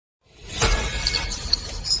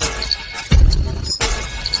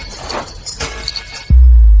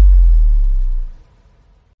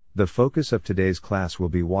The focus of today's class will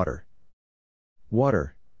be water.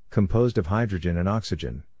 Water, composed of hydrogen and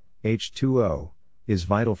oxygen, H2O, is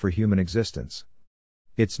vital for human existence.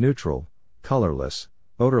 It's neutral, colorless,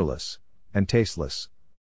 odorless, and tasteless.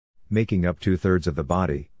 Making up 2/3 of the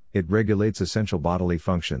body, it regulates essential bodily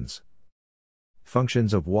functions.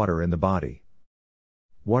 Functions of water in the body.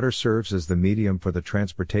 Water serves as the medium for the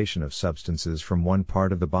transportation of substances from one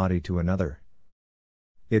part of the body to another.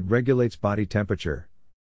 It regulates body temperature.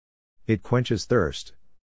 It quenches thirst.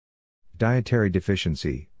 Dietary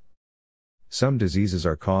deficiency. Some diseases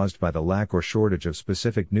are caused by the lack or shortage of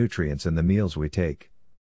specific nutrients in the meals we take.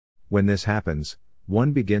 When this happens,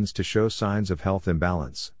 one begins to show signs of health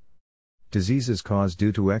imbalance. Diseases caused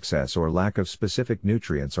due to excess or lack of specific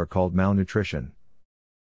nutrients are called malnutrition.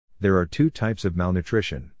 There are two types of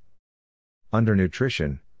malnutrition.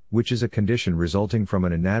 Undernutrition, which is a condition resulting from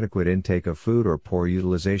an inadequate intake of food or poor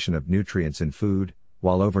utilization of nutrients in food,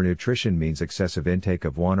 while overnutrition means excessive intake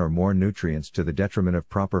of one or more nutrients to the detriment of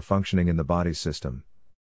proper functioning in the body system.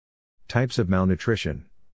 Types of malnutrition.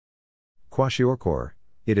 Kwashiorkor.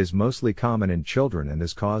 It is mostly common in children and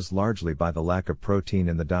is caused largely by the lack of protein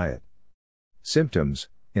in the diet. Symptoms: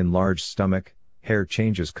 enlarged stomach, hair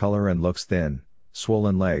changes color and looks thin,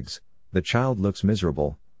 swollen legs, the child looks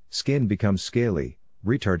miserable, skin becomes scaly,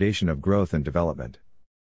 retardation of growth and development.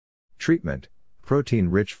 Treatment: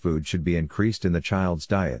 protein-rich food should be increased in the child's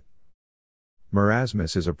diet.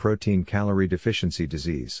 Marasmus is a protein-calorie deficiency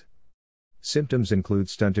disease. Symptoms include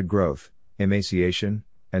stunted growth, emaciation,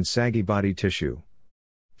 and saggy body tissue.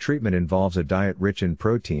 Treatment involves a diet rich in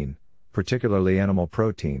protein, particularly animal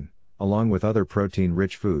protein, along with other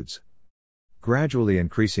protein-rich foods. Gradually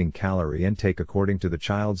increasing calorie intake according to the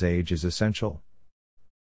child's age is essential.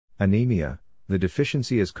 Anemia. The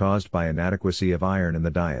deficiency is caused by inadequacy of iron in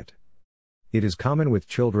the diet. It is common with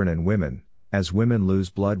children and women, as women lose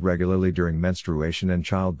blood regularly during menstruation and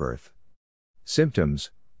childbirth.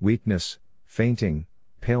 Symptoms: weakness, fainting,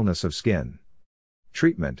 paleness of skin.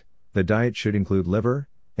 Treatment: the diet should include liver,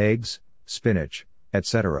 eggs, spinach,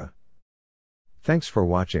 etc. Thanks for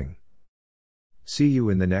watching. See you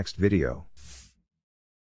in the next video.